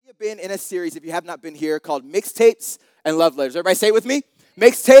been in a series, if you have not been here, called Mixtapes and Love Letters. Everybody say it with me.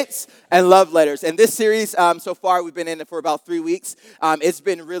 Mixtapes and Love Letters. And this series, so far, we've been in it for about 3 weeks. It's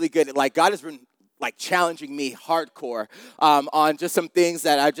been really good. Like, God has been, like, challenging me hardcore on just some things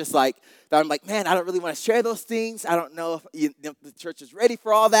that I'm like, man, I don't really want to share those things. I don't know if the church is ready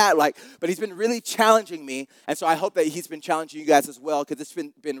for all that. But he's been really challenging me. And so I hope that he's been challenging you guys as well, because it's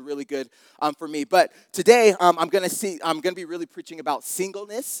been really good for me. But today, I'm going to be really preaching about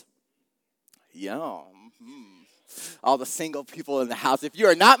singleness. All the single people in the house. If you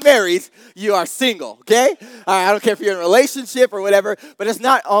are not married, you are single, okay? I don't care if you're in a relationship or whatever, but it's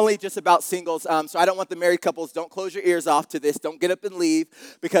not only just about singles. So I don't want the married couples, don't close your ears off to this. Don't get up and leave,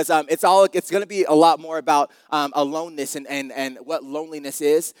 because it's going to be a lot more about aloneness and what loneliness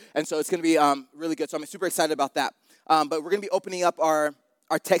is. And so it's going to be really good. So I'm super excited about that. But we're going to be opening up our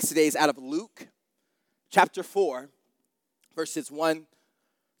text today is out of Luke chapter 4, verses 1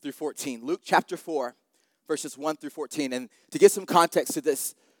 through 14. Luke chapter 4. Verses 1 through 14. And to give some context to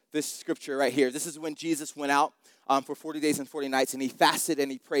this scripture right here, this is when Jesus went out for 40 days and 40 nights, and he fasted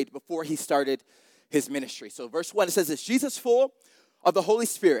and he prayed before he started his ministry. So verse 1, it says this: Jesus, full of the Holy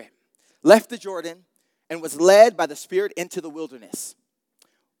Spirit, left the Jordan and was led by the Spirit into the wilderness,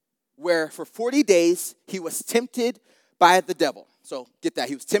 where for 40 days he was tempted by the devil. So get that.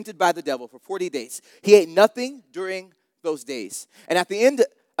 He was tempted by the devil for 40 days. He ate nothing during those days. And at the end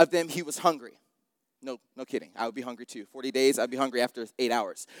of them, he was hungry. No kidding. I would be hungry too. 40 days, I'd be hungry after 8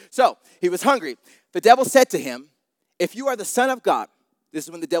 hours. So he was hungry. The devil said to him, if you are the Son of God, this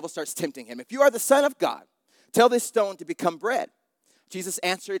is when the devil starts tempting him. If you are the Son of God, tell this stone to become bread. Jesus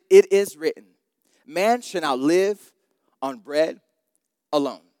answered, it is written, man shall not live on bread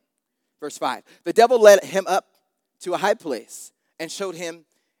alone. Verse 5, the devil led him up to a high place and showed him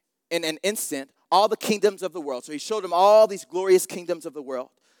in an instant all the kingdoms of the world. So he showed him all these glorious kingdoms of the world.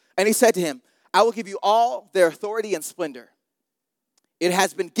 And he said to him, I will give you all their authority and splendor. It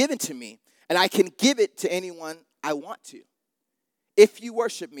has been given to me, and I can give it to anyone I want to. If you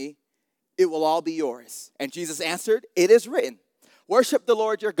worship me, it will all be yours. And Jesus answered, it is written, worship the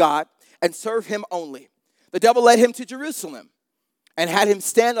Lord your God and serve him only. The devil led him to Jerusalem and had him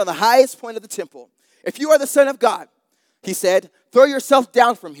stand on the highest point of the temple. If you are the Son of God, he said, throw yourself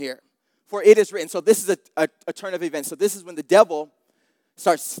down from here, for it is written. So this is a turn of events. So this is when the devil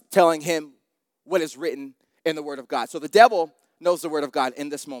starts telling him what is written in the Word of God. So the devil knows the Word of God in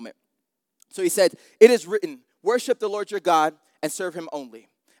this moment. So he said, it is written, worship the Lord your God and serve him only.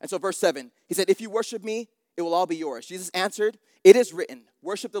 And so verse 7, he said, if you worship me, it will all be yours. Jesus answered, it is written,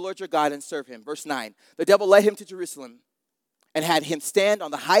 worship the Lord your God and serve him. Verse 9, the devil led him to Jerusalem and had him stand on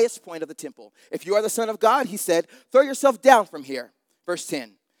the highest point of the temple. If you are the Son of God, he said, throw yourself down from here. Verse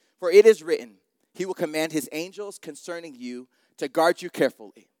 10, for it is written, he will command his angels concerning you to guard you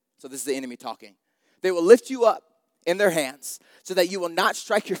carefully. So this is the enemy talking. They will lift you up in their hands so that you will not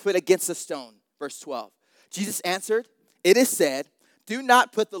strike your foot against a stone. Verse 12. Jesus answered, it is said, do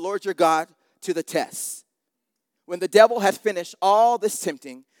not put the Lord your God to the test. When the devil had finished all this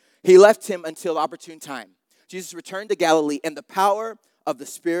tempting, he left him until opportune time. Jesus returned to Galilee, and the power of the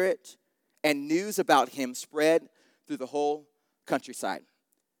Spirit and news about him spread through the whole countryside.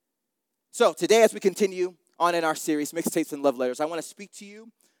 So today, as we continue on in our series, Mixtapes and Love Letters, I want to speak to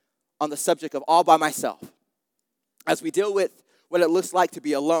you on the subject of all by myself, as we deal with what it looks like to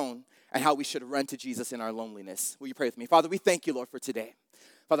be alone and how we should run to Jesus in our loneliness. Will you pray with me? Father, we thank you, Lord, for today.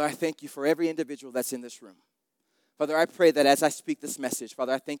 Father, I thank you for every individual that's in this room. Father, I pray that as I speak this message,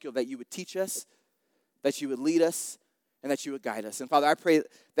 Father, I thank you that you would teach us, that you would lead us, and that you would guide us. And Father, I pray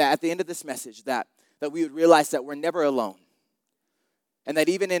that at the end of this message, that we would realize that we're never alone. And that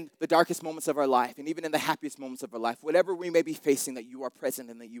even in the darkest moments of our life, and even in the happiest moments of our life, whatever we may be facing, that you are present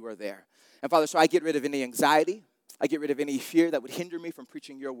and that you are there. And Father, so I get rid of any anxiety. I get rid of any fear that would hinder me from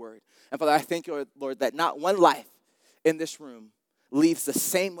preaching your word. And Father, I thank you, Lord, that not one life in this room leaves the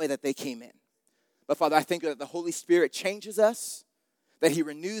same way that they came in. But Father, I thank you that the Holy Spirit changes us, that he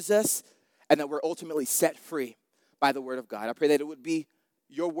renews us, and that we're ultimately set free by the word of God. I pray that it would be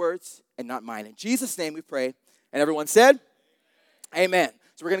your words and not mine. In Jesus' name we pray. And everyone said, amen.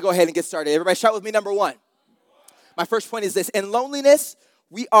 So we're going to go ahead and get started. Everybody shout with me, number one. My first point is this. In loneliness,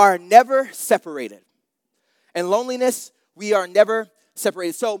 we are never separated. In loneliness, we are never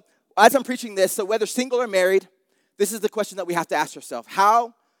separated. So as I'm preaching this, so whether single or married, this is the question that we have to ask ourselves.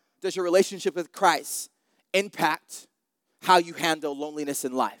 How does your relationship with Christ impact how you handle loneliness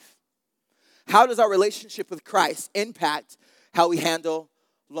in life? How does our relationship with Christ impact how we handle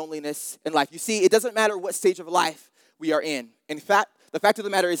loneliness in life? You see, it doesn't matter what stage of life we are in. In fact, the fact of the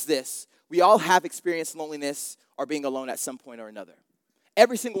matter is this. We all have experienced loneliness or being alone at some point or another.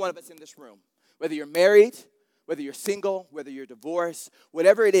 Every single one of us in this room, whether you're married, whether you're single, whether you're divorced,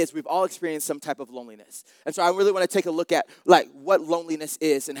 whatever it is, we've all experienced some type of loneliness. And so I really want to take a look at like what loneliness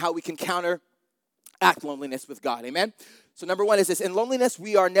is and how we can counteract loneliness with God. Amen? So number one is this. In loneliness,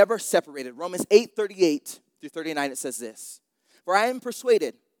 we are never separated. Romans 8:38 through 39, it says this. For I am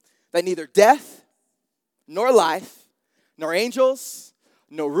persuaded that neither death, nor life, nor angels,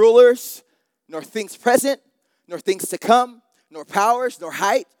 nor rulers, nor things present, nor things to come, nor powers, nor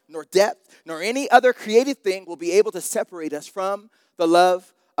height, nor depth, nor any other created thing will be able to separate us from the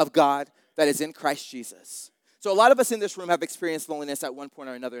love of God that is in Christ Jesus. So a lot of us in this room have experienced loneliness at one point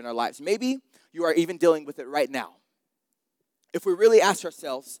or another in our lives. Maybe you are even dealing with it right now. If we really ask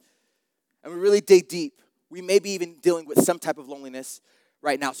ourselves and we really dig deep, we may be even dealing with some type of loneliness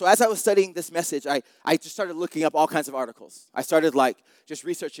right now. So as I was studying this message, I just started looking up all kinds of articles. I started just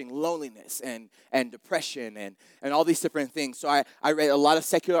researching loneliness and depression and all these different things. So I read a lot of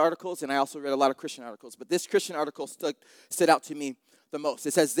secular articles and I also read a lot of Christian articles. But this Christian article stood out to me the most.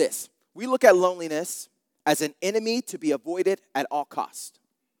 It says this: we look at loneliness as an enemy to be avoided at all costs.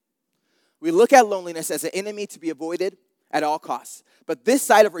 We look at loneliness as an enemy to be avoided at all costs. But this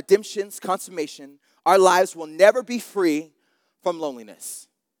side of redemption's consummation, our lives will never be free from loneliness.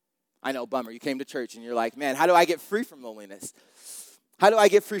 I know, bummer. You came to church and you're like, man, how do I get free from loneliness? How do I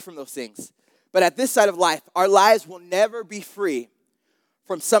get free from those things? But at this side of life, our lives will never be free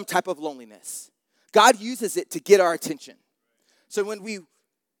from some type of loneliness. God uses it to get our attention. So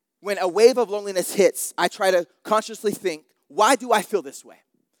when a wave of loneliness hits, I try to consciously think, why do I feel this way?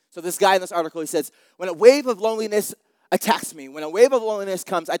 So this guy in this article, he says, when a wave of loneliness attacks me, when a wave of loneliness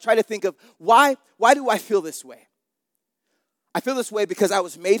comes, I try to think of why do I feel this way? I feel this way because I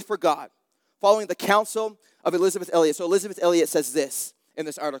was made for God, following the counsel of Elisabeth Elliot. So Elisabeth Elliot says this in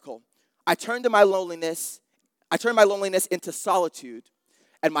this article: I turned my loneliness into solitude,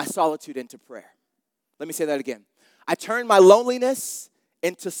 and my solitude into prayer. Let me say that again. I turned my loneliness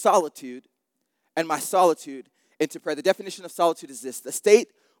into solitude, and my solitude into prayer. The definition of solitude is this: the state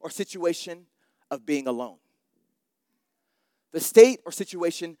or situation of being alone. The state or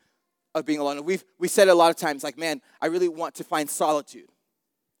situation of being alone. And we said it a lot of times, like, man, I really want to find solitude.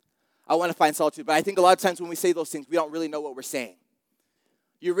 I want to find solitude. But I think a lot of times when we say those things, we don't really know what we're saying.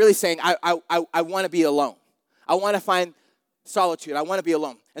 You're really saying, I want to be alone. I want to find solitude. I want to be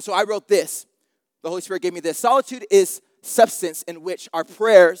alone. And so I wrote this. The Holy Spirit gave me this. Solitude is substance in which our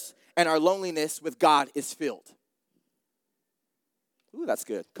prayers and our loneliness with God is filled. Ooh, that's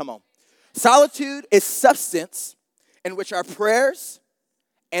good. Come on. Solitude is substance in which our prayers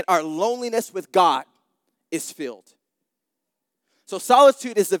and our loneliness with God is filled. So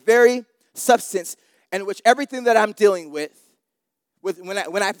solitude is the very substance in which everything that I'm dealing with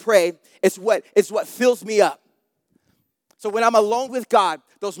when I pray, is what fills me up. So when I'm alone with God,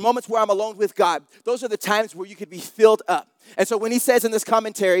 those moments where I'm alone with God, those are the times where you could be filled up. And so when he says in this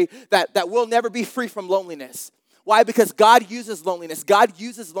commentary that we'll never be free from loneliness. Why? Because God uses loneliness. God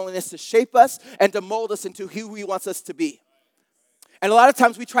uses loneliness to shape us and to mold us into who he wants us to be. And a lot of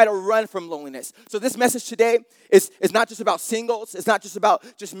times we try to run from loneliness. So this message today is not just about singles. It's not just about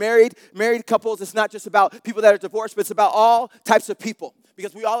just married couples. It's not just about people that are divorced, but it's about all types of people.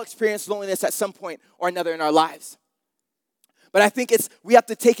 Because we all experience loneliness at some point or another in our lives. But I think we have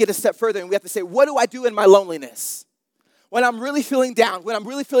to take it a step further and we have to say, what do I do in my loneliness? When I'm really feeling down, when I'm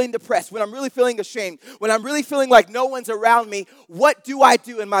really feeling depressed, when I'm really feeling ashamed, when I'm really feeling like no one's around me, what do I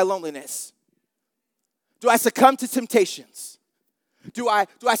do in my loneliness? Do I succumb to temptations? Do I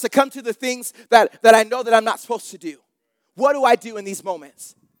succumb to the things that I know that I'm not supposed to do? What do I do in these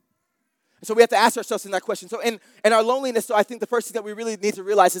moments? So we have to ask ourselves in that question. So in our loneliness, so I think the first thing that we really need to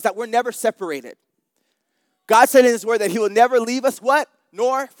realize is that we're never separated. God said in his word that he will never leave us what?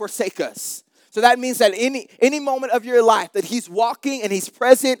 Nor forsake us. So that means that any moment of your life that he's walking and he's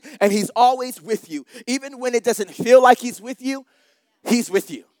present and he's always with you. Even when it doesn't feel like he's with you, he's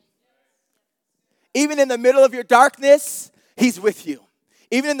with you. Even in the middle of your darkness, he's with you.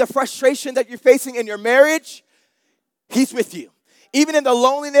 Even in the frustration that you're facing in your marriage, he's with you. Even in the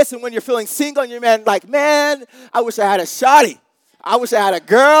loneliness and when you're feeling single and you're man, I wish I had a shawty. I wish I had a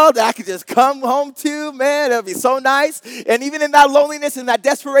girl that I could just come home to, man. That would be so nice. And even in that loneliness and that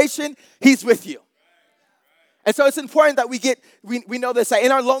desperation, he's with you. And so it's important that we know this, that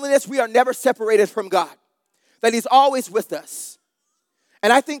in our loneliness, we are never separated from God. That he's always with us.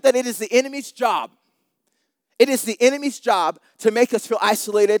 And I think that it is the enemy's job. It is the enemy's job to make us feel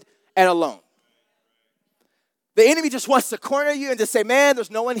isolated and alone. The enemy just wants to corner you and just say, man, there's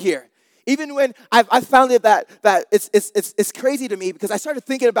no one here. Even when I've found it that it's crazy to me because I started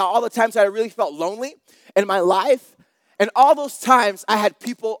thinking about all the times that I really felt lonely in my life. And all those times I had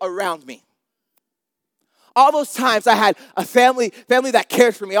people around me. All those times I had a family that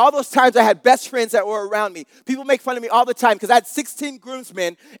cared for me. All those times I had best friends that were around me. People make fun of me all the time because I had 16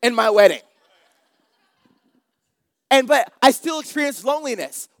 groomsmen in my wedding. But I still experienced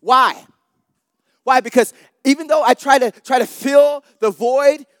loneliness. Why? Why? Because even though I try to fill the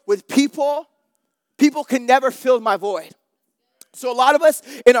void with people, people can never fill my void. So a lot of us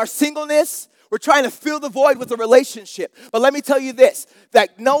in our singleness, we're trying to fill the void with a relationship. But let me tell you this,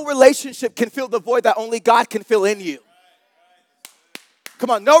 that no relationship can fill the void that only God can fill in you. Come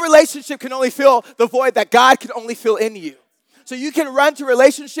on, no relationship can only fill the void that God can only fill in you. So you can run to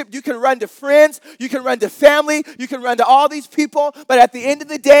relationship, you can run to friends, you can run to family, you can run to all these people, but at the end of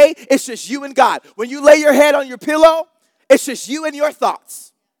the day, it's just you and God. When you lay your head on your pillow, it's just you and your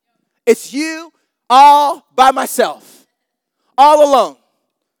thoughts. It's you all by myself, all alone.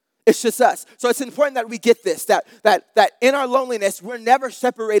 It's just us. So it's important that we get this, that in our loneliness, we're never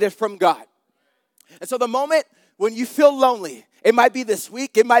separated from God. And so the moment when you feel lonely, it might be this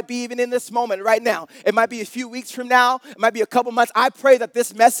week, it might be even in this moment right now. It might be a few weeks from now, it might be a couple months. I pray that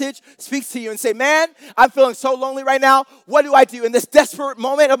this message speaks to you and say, man, I'm feeling so lonely right now. What do I do? In this desperate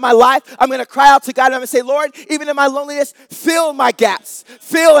moment of my life, I'm going to cry out to God and I'm going to say, Lord, even in my loneliness, fill my gaps.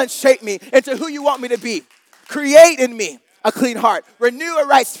 Fill and shape me into who you want me to be. Create in me a clean heart. Renew a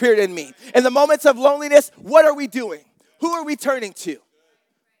right spirit in me. In the moments of loneliness, what are we doing? Who are we turning to?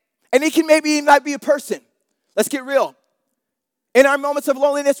 And it can maybe not be a person. Let's get real. In our moments of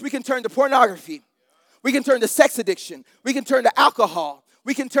loneliness, we can turn to pornography. We can turn to sex addiction. We can turn to alcohol.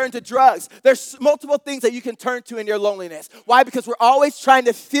 We can turn to drugs. There's multiple things that you can turn to in your loneliness. Why? Because we're always trying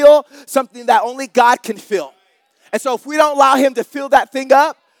to fill something that only God can fill. And so if we don't allow him to fill that thing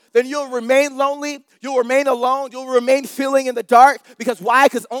up, then you'll remain lonely, you'll remain alone, you'll remain feeling in the dark. Because why?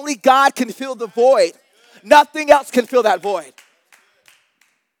 Because only God can fill the void. Nothing else can fill that void.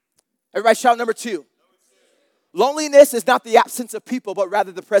 Everybody shout number 2. Loneliness is not the absence of people, but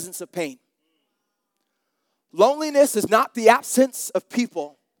rather the presence of pain. Loneliness is not the absence of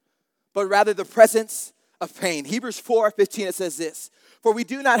people, but rather the presence of pain. Hebrews 4:15, it says this, for we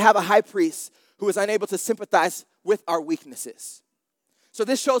do not have a high priest who is unable to sympathize with our weaknesses. So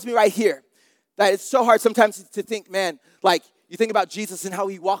this shows me right here that it's so hard sometimes to think, man, like you think about Jesus and how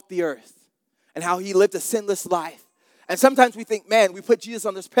he walked the earth and how he lived a sinless life. And sometimes we think, man, we put Jesus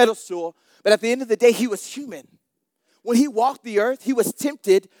on this pedestal, but at the end of the day, he was human. When he walked the earth, he was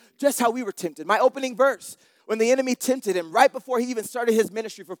tempted just how we were tempted. My opening verse, when the enemy tempted him right before he even started his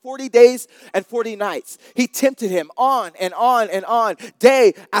ministry for 40 days and 40 nights, he tempted him on and on and on,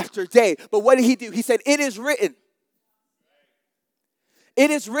 day after day. But what did he do? He said, it is written.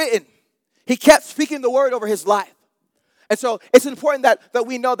 It is written. He kept speaking the word over his life. And so it's important that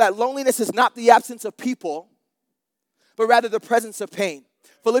we know that loneliness is not the absence of people, but rather the presence of pain.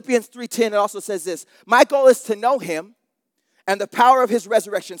 Philippians 3:10, it also says this, my goal is to know him and the power of his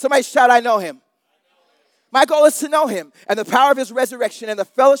resurrection. Somebody shout, I know him. My goal is to know him and the power of his resurrection and the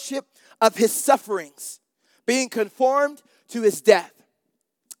fellowship of his sufferings, being conformed to his death.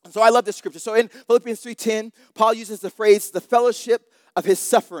 And so I love this scripture. So in Philippians 3:10, Paul uses the phrase, the fellowship of his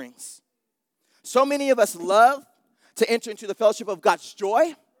sufferings. So many of us love to enter into the fellowship of God's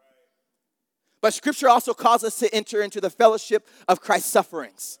joy, but scripture also calls us to enter into the fellowship of Christ's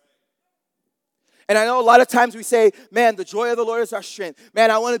sufferings. And I know a lot of times we say, man, the joy of the Lord is our strength. Man,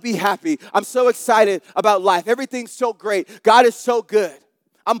 I want to be happy. I'm so excited about life. Everything's so great. God is so good.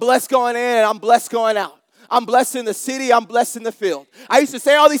 I'm blessed going in and I'm blessed going out. I'm blessed in the city, I'm blessed in the field. I used to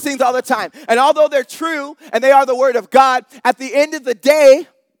say all these things all the time. And although they're true and they are the word of God, at the end of the day,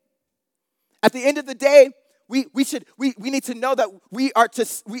 we need to know that we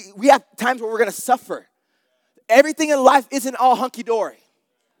have times where we're going to suffer. Everything in life isn't all hunky-dory.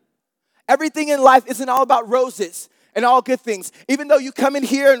 Everything in life isn't all about roses and all good things. Even though you come in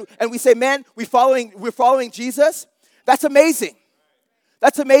here and we say, man, we're following Jesus, that's amazing.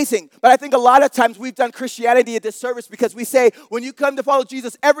 That's amazing. But I think a lot of times we've done Christianity a disservice because we say, when you come to follow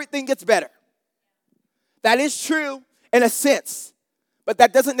Jesus, everything gets better. That is true in a sense, but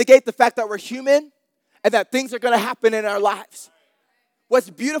that doesn't negate the fact that we're human and that things are going to happen in our lives. What's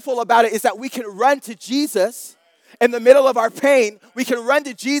beautiful about it is that we can run to Jesus in the middle of our pain. We can run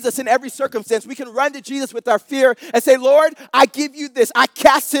to Jesus in every circumstance. We can run to Jesus with our fear and say, Lord, I give you this. I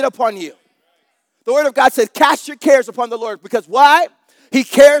cast it upon you. The word of God says, cast your cares upon the Lord. Because why? He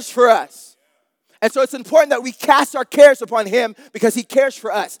cares for us. And so it's important that we cast our cares upon him because he cares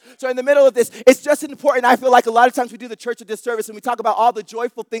for us. So in the middle of this, it's just important. I feel like a lot of times we do the church a disservice and we talk about all the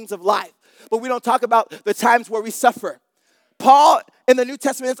joyful things of life, but we don't talk about the times where we suffer. Paul in the New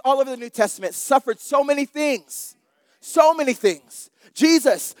Testament, it's all over the New Testament, suffered so many things. So many things.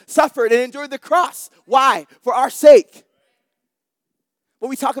 Jesus suffered and endured the cross. Why? For our sake. But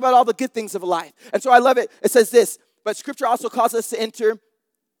we talk about all the good things of life. And so I love it. It says this, but Scripture also calls us to enter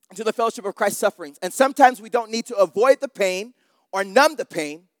into the fellowship of Christ's sufferings. And sometimes we don't need to avoid the pain or numb the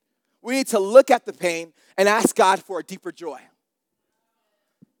pain. We need to look at the pain and ask God for a deeper joy.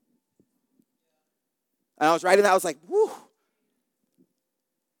 And I was writing that, I was like, whew.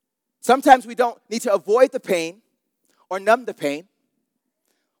 Sometimes we don't need to avoid the pain or numb the pain.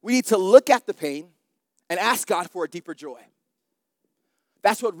 We need to look at the pain and ask God for a deeper joy.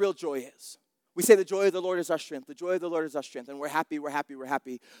 That's what real joy is. We say the joy of the Lord is our strength. The joy of the Lord is our strength. And we're happy, we're happy, we're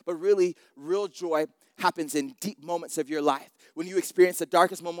happy. But really, real joy happens in deep moments of your life. When you experience the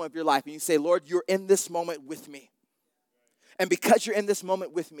darkest moment of your life and you say, Lord, you're in this moment with me. And because you're in this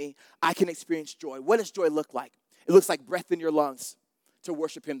moment with me, I can experience joy. What does joy look like? It looks like breath in your lungs to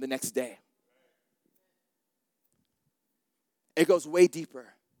worship him the next day. It goes way deeper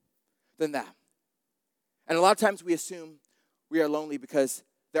than that. And a lot of times we assume we are lonely because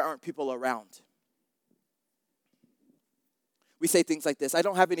there aren't people around. We say things like this: I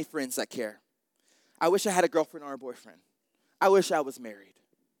don't have any friends that care. I wish I had a girlfriend or a boyfriend. I wish I was married.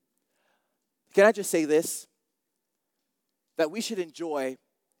 Can I just say this? That we should enjoy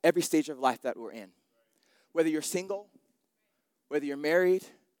every stage of life that we're in. Whether you're single, whether you're married,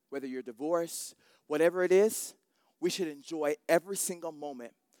 whether you're divorced, whatever it is, we should enjoy every single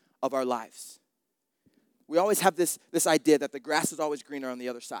moment of our lives. We always have this idea that the grass is always greener on the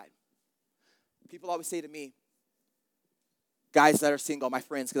other side. People always say to me, guys that are single, my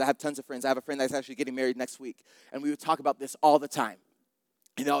friends, because I have tons of friends. I have a friend that's actually getting married next week. And we would talk about this all the time.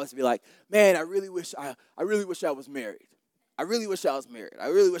 And they'll always be like, man, I really wish I was married. I really wish I was married. I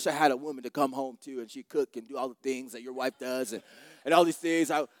really wish I had a woman to come home to and she cook and do all the things that your wife does and all these things.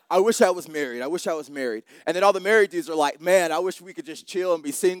 I wish I was married. I wish I was married. And then all the married dudes are like, man, I wish we could just chill and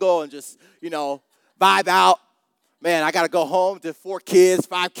be single and just, vibe out. Man, I got to go home to 4 kids,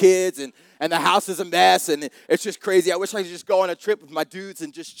 5 kids, and the house is a mess, and it's just crazy. I wish I could just go on a trip with my dudes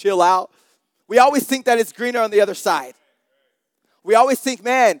and just chill out. We always think that it's greener on the other side. We always think,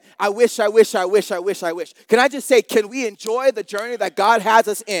 man, I wish. Can I just say, can we enjoy the journey that God has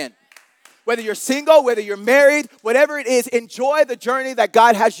us in? Whether you're single, whether you're married, whatever it is, enjoy the journey that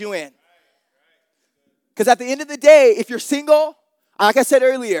God has you in. Because at the end of the day, if you're single, like I said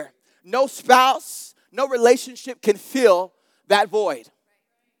earlier, no spouse, no relationship can fill that void.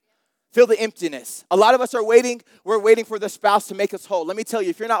 Fill the emptiness. A lot of us we're waiting for the spouse to make us whole. Let me tell you,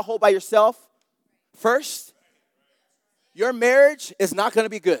 if you're not whole by yourself first, your marriage is not going to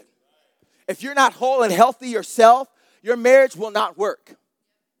be good. If you're not whole and healthy yourself, your marriage will not work.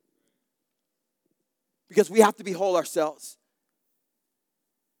 Because we have to be whole ourselves.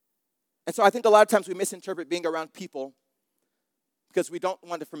 And so I think a lot of times we misinterpret being around people because we don't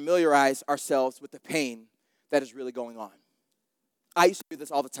want to familiarize ourselves with the pain that is really going on. I used to do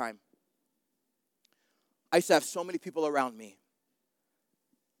this all the time. I used to have so many people around me.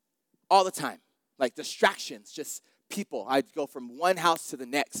 All the time. Like distractions, just people. I'd go from one house to the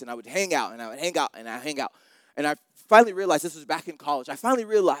next, and I would hang out, and I would hang out, and I would hang out. And I finally realized, this was back in college, I was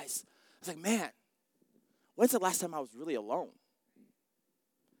like, man, when's the last time I was really alone?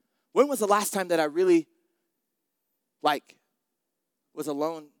 When was the last time that I really, was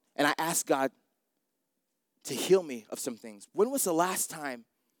alone and I asked God to heal me of some things? When was the last time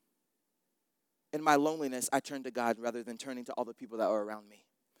in my loneliness I turned to God rather than turning to all the people that were around me?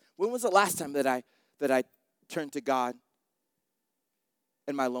 When was the last time that I turned to God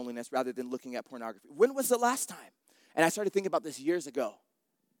in my loneliness rather than looking at pornography? When was the last time? And I started thinking about this years ago.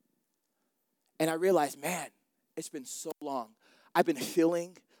 And I realized, man, it's been so long. I've been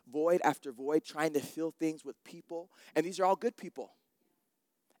filling void after void, trying to fill things with people. And these are all good people.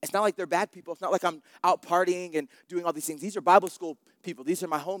 It's not like they're bad people. It's not like I'm out partying and doing all these things. These are Bible school people. These are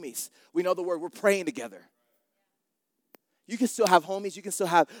my homies. We know the word. We're praying together. You can still have homies. You can still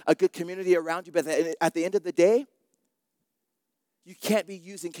have a good community around you. But at the end of the day, you can't be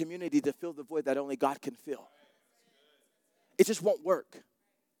using community to fill the void that only God can fill. It just won't work.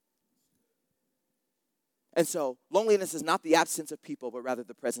 And so loneliness is not the absence of people, but rather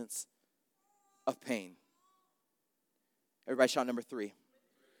the presence of pain. Everybody shout number 3.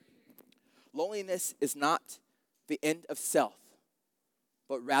 Loneliness is not the end of self,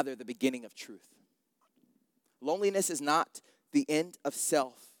 but rather the beginning of truth. Loneliness is not the end of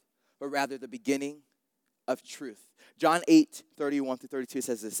self, but rather the beginning of truth. John 8:31-32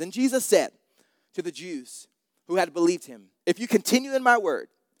 says this. And Jesus said to the Jews who had believed him, if you continue in my word,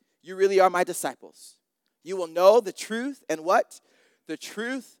 you really are my disciples. You will know the truth, and what? The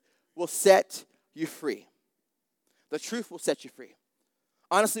truth will set you free. The truth will set you free.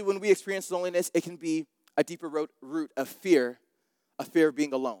 Honestly, when we experience loneliness, it can be a deeper root of fear of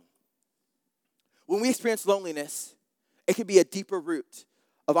being alone. When we experience loneliness, it can be a deeper root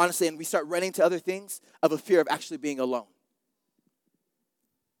of honestly, and we start running to other things, of a fear of actually being alone.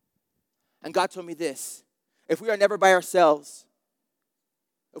 And God told me this: if we are never by ourselves,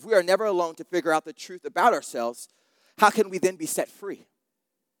 if we are never alone to figure out the truth about ourselves, how can we then be set free?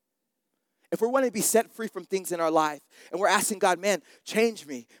 If we're wanting to be set free from things in our life, and we're asking God, man, change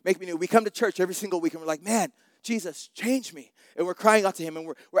me, make me new. We come to church every single week, and we're like, man, Jesus, change me. And we're crying out to him, and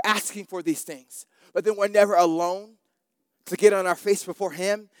we're asking for these things. But then we're never alone to get on our face before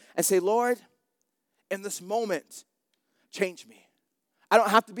him and say, Lord, in this moment, change me. I don't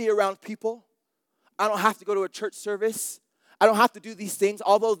have to be around people. I don't have to go to a church service. I don't have to do these things,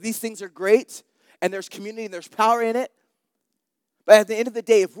 although these things are great, and there's community and there's power in it. But at the end of the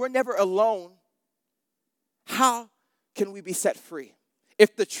day, if we're never alone, how can we be set free?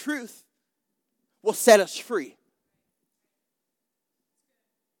 If the truth will set us free.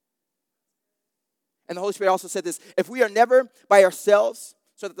 And the Holy Spirit also said this: if we are never by ourselves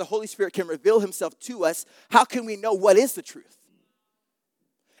so that the Holy Spirit can reveal himself to us, how can we know what is the truth?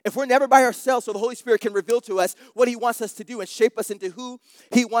 If we're never by ourselves so the Holy Spirit can reveal to us what he wants us to do and shape us into who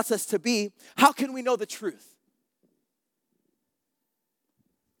he wants us to be, how can we know the truth?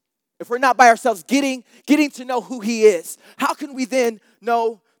 If we're not by ourselves getting to know who he is, how can we then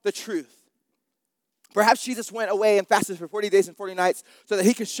know the truth? Perhaps Jesus went away and fasted for 40 days and 40 nights so that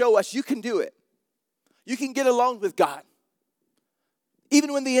he could show us you can do it. You can get alone with God.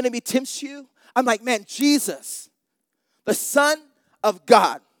 Even when the enemy tempts you, I'm like, man, Jesus, the Son of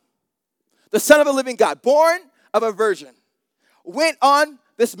God, the Son of a living God, born of a virgin, went on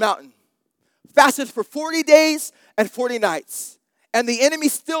this mountain, fasted for 40 days and 40 nights. And the enemy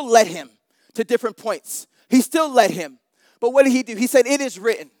still led him to different points. He still led him. But what did he do? He said, it is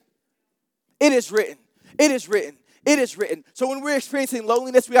written. It is written. It is written. It is written. So when we're experiencing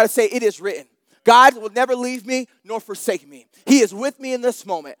loneliness, we got to say, it is written. God will never leave me nor forsake me. He is with me in this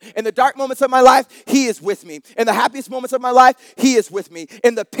moment. In the dark moments of my life, he is with me. In the happiest moments of my life, he is with me.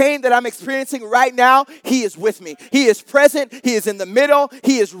 In the pain that I'm experiencing right now, he is with me. He is present. He is in the middle.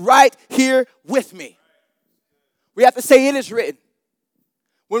 He is right here with me. We have to say, it is written.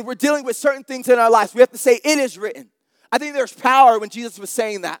 When we're dealing with certain things in our lives, we have to say, it is written. I think there's power when Jesus was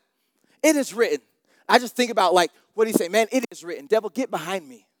saying that. It is written. I just think about, like, what did he say? Man, it is written. Devil, get behind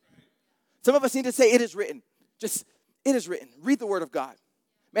me. Some of us need to say, it is written. Just, it is written. Read the word of God.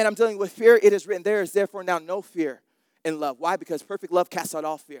 Man, I'm dealing with fear. It is written. There is therefore now no fear in love. Why? Because perfect love casts out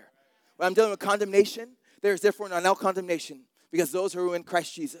all fear. When I'm dealing with condemnation, there is therefore now no condemnation, because those who are in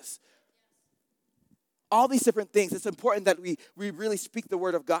Christ Jesus. All these different things, it's important that we really speak the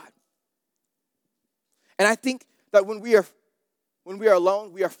word of God. And I think that when we are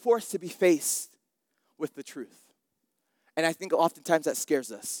alone, we are forced to be faced with the truth. And I think oftentimes that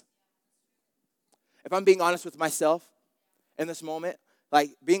scares us. If I'm being honest with myself in this moment,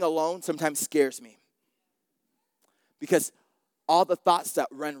 like, being alone sometimes scares me. Because all the thoughts that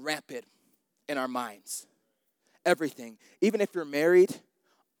run rampant in our minds, everything, even if you're married,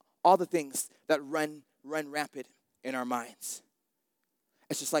 all the things that run rampant in our minds.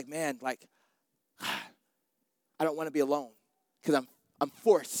 It's just like, man, like, I don't want to be alone, because I'm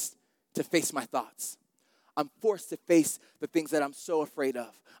forced to face my thoughts. I'm forced to face the things that I'm so afraid of.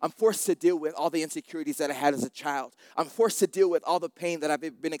 I'm forced to deal with all the insecurities that I had as a child. I'm forced to deal with all the pain that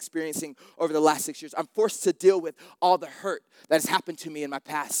I've been experiencing over the last 6 years. I'm forced to deal with all the hurt that has happened to me in my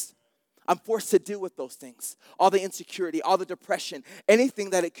past. I'm forced to deal with those things, all the insecurity, all the depression,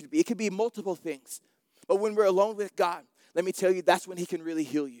 anything that it could be. It could be multiple things. But when we're alone with God, let me tell you, that's when he can really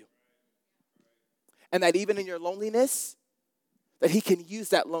heal you. And that even in your loneliness, that he can use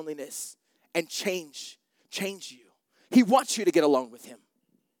that loneliness and change you. He wants you to get alone with him.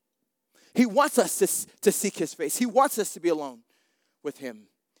 He wants us to seek his face. He wants us to be alone with him.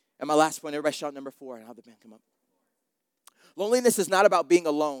 And my last point, everybody shout number 4, and have the band come up. Loneliness is not about being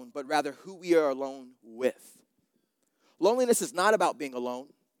alone, but rather who we are alone with. Loneliness is not about being alone,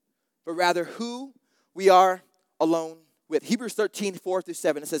 but rather who we are alone with. Hebrews 13,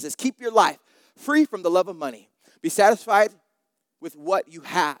 4-7, it says this: keep your life free from the love of money. Be satisfied with what you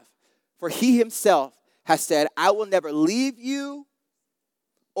have. For he himself has said, I will never leave you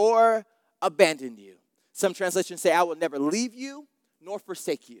or abandon you. Some translations say, I will never leave you nor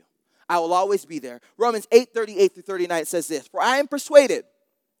forsake you. I will always be there. Romans 8:38-39 says this: for I am persuaded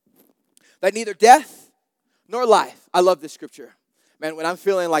that neither death nor life. I love this scripture. Man, when I'm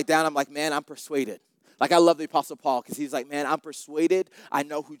feeling like down, I'm like, man, I'm persuaded. Like I love the Apostle Paul because he's like, man, I'm persuaded. I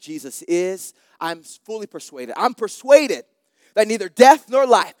know who Jesus is. I'm fully persuaded. I'm persuaded that neither death nor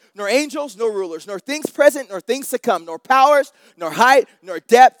life, nor angels, nor rulers, nor things present, nor things to come, nor powers, nor height, nor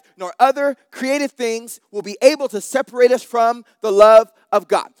depth, nor other created things will be able to separate us from the love of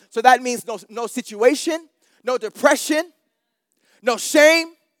God. So that means no situation, no depression, no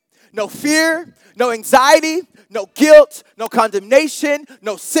shame, no fear, no anxiety, no guilt, no condemnation,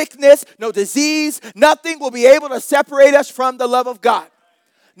 no sickness, no disease. Nothing will be able to separate us from the love of God.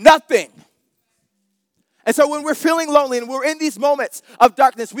 Nothing. And so when we're feeling lonely and we're in these moments of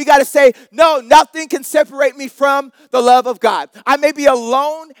darkness, we got to say, no, nothing can separate me from the love of God. I may be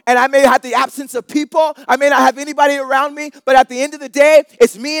alone and I may have the absence of people. I may not have anybody around me, but at the end of the day,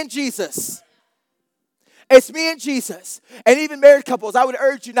 it's me and Jesus. It's me and Jesus. And even married couples, I would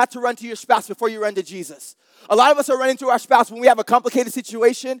urge you not to run to your spouse before you run to Jesus. A lot of us are running to our spouse when we have a complicated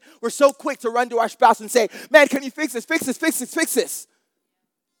situation. We're so quick to run to our spouse and say, man, can you fix this, fix this, fix this, fix this?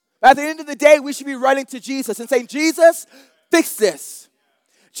 At the end of the day, we should be running to Jesus and saying, Jesus, fix this.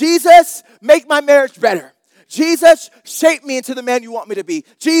 Jesus, make my marriage better. Jesus, shape me into the man you want me to be.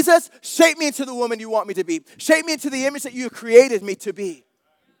 Jesus, shape me into the woman you want me to be. Shape me into the image that you created me to be.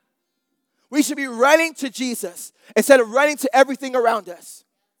 We should be running to Jesus instead of running to everything around us.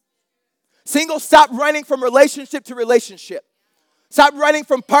 Singles, stop running from relationship to relationship. Stop running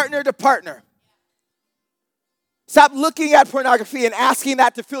from partner to partner. Stop looking at pornography and asking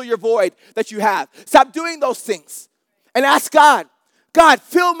that to fill your void that you have. Stop doing those things and ask God, God,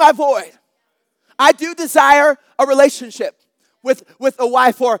 fill my void. I do desire a relationship with a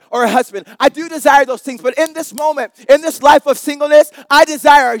wife or a husband. I do desire those things, but in this moment, in this life of singleness, I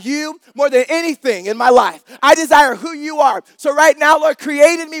desire you more than anything in my life. I desire who you are. So right now, Lord,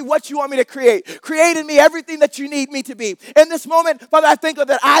 create in me what you want me to create. Create in me everything that you need me to be. In this moment, Father, I think of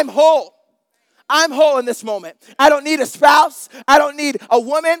that I'm whole. I'm whole in this moment. I don't need a spouse. I don't need a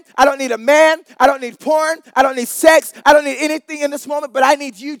woman. I don't need a man. I don't need porn. I don't need sex. I don't need anything in this moment, but I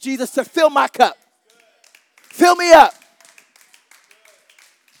need you, Jesus, to fill my cup. Fill me up.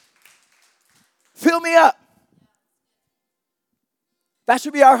 Fill me up. That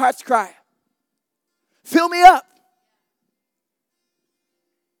should be our heart's cry. Fill me up.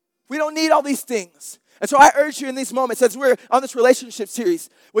 We don't need all these things. And so I urge you in these moments, as we're on this relationship series,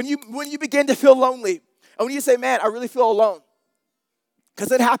 when you begin to feel lonely, and when you say, man, I really feel alone,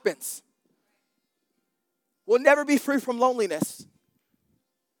 because it happens. We'll never be free from loneliness.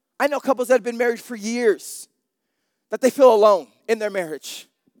 I know couples that have been married for years, that they feel alone in their marriage.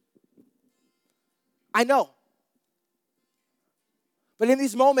 I know. But in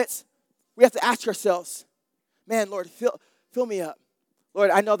these moments, we have to ask ourselves, man, Lord, fill me up.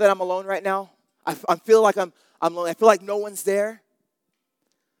 Lord, I know that I'm alone right now. I feel like I'm lonely. I feel like no one's there.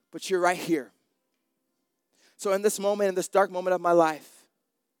 But you're right here. So in this moment, in this dark moment of my life,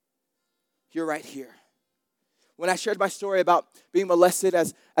 you're right here. When I shared my story about being molested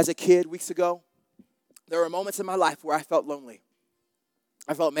as a kid weeks ago, there were moments in my life where I felt lonely.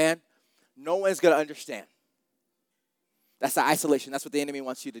 I felt, man, no one's going to understand. That's the isolation. That's what the enemy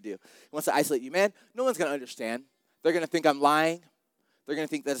wants you to do. He wants to isolate you. Man, no one's going to understand. They're going to think I'm lying. They're going to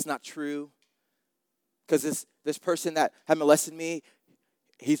think that it's not true. Because this person that had molested me,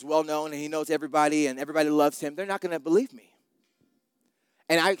 he's well known and he knows everybody and everybody loves him. They're not going to believe me.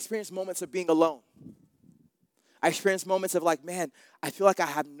 And I experienced moments of being alone. I experienced moments of like, man, I feel like I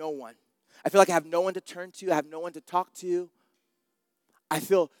have no one. I feel like I have no one to turn to. I have no one to talk to. I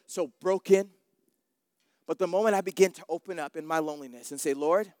feel so broken. But the moment I begin to open up in my loneliness and say,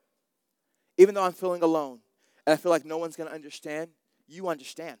 Lord, even though I'm feeling alone and I feel like no one's going to understand, you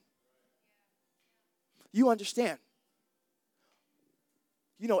understand. You understand.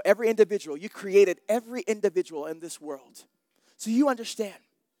 You know every individual. You created every individual in this world. So you understand.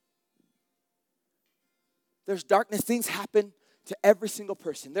 There's darkness. Things happen to every single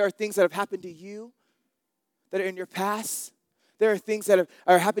person. There are things that have happened to you that are in your past. There are things that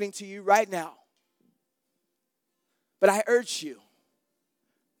are happening to you right now. But I urge you,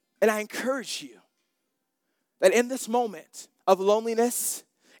 and I encourage you, that in this moment of loneliness,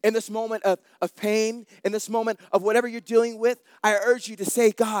 in this moment of pain, in this moment of whatever you're dealing with, I urge you to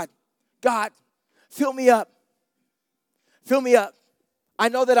say, God, fill me up. Fill me up. I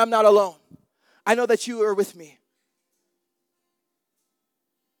know that I'm not alone. I know that you are with me.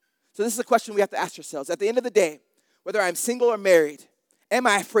 So this is a question we have to ask ourselves. At the end of the day, whether I'm single or married, am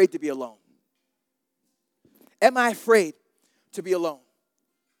I afraid to be alone? Am I afraid to be alone?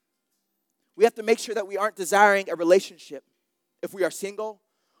 We have to make sure that we aren't desiring a relationship if we are single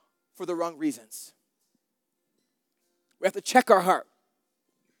for the wrong reasons. We have to check our heart.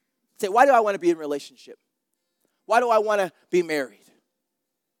 Say, why do I want to be in a relationship? Why do I want to be married?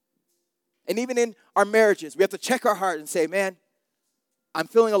 And even in our marriages, we have to check our heart and say, man, I'm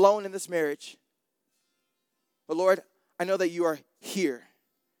feeling alone in this marriage. But Lord, I know that you are here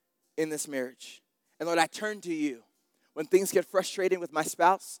in this marriage. And Lord, I turn to you. When things get frustrating with my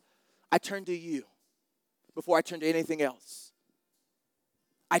spouse, I turn to you before I turn to anything else.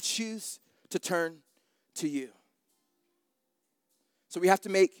 I choose to turn to you. So we have to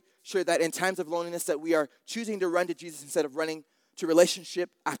make sure that in times of loneliness that we are choosing to run to Jesus instead of running to relationship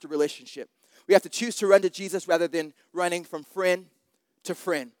after relationship. We have to choose to run to Jesus rather than running from friend to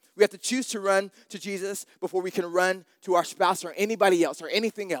friend. We have to choose to run to Jesus before we can run to our spouse or anybody else or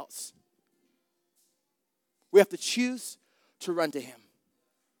anything else. We have to choose to run to him.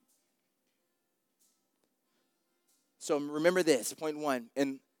 So remember this, point one.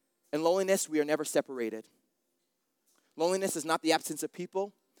 In loneliness, we are never separated. Loneliness is not the absence of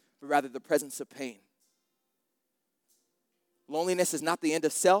people, but rather the presence of pain. Loneliness is not the end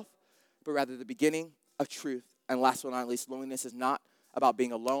of self, but rather the beginning of truth. And last but not least, loneliness is not about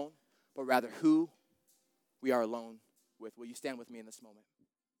being alone, but rather who we are alone with. Will you stand with me in this moment?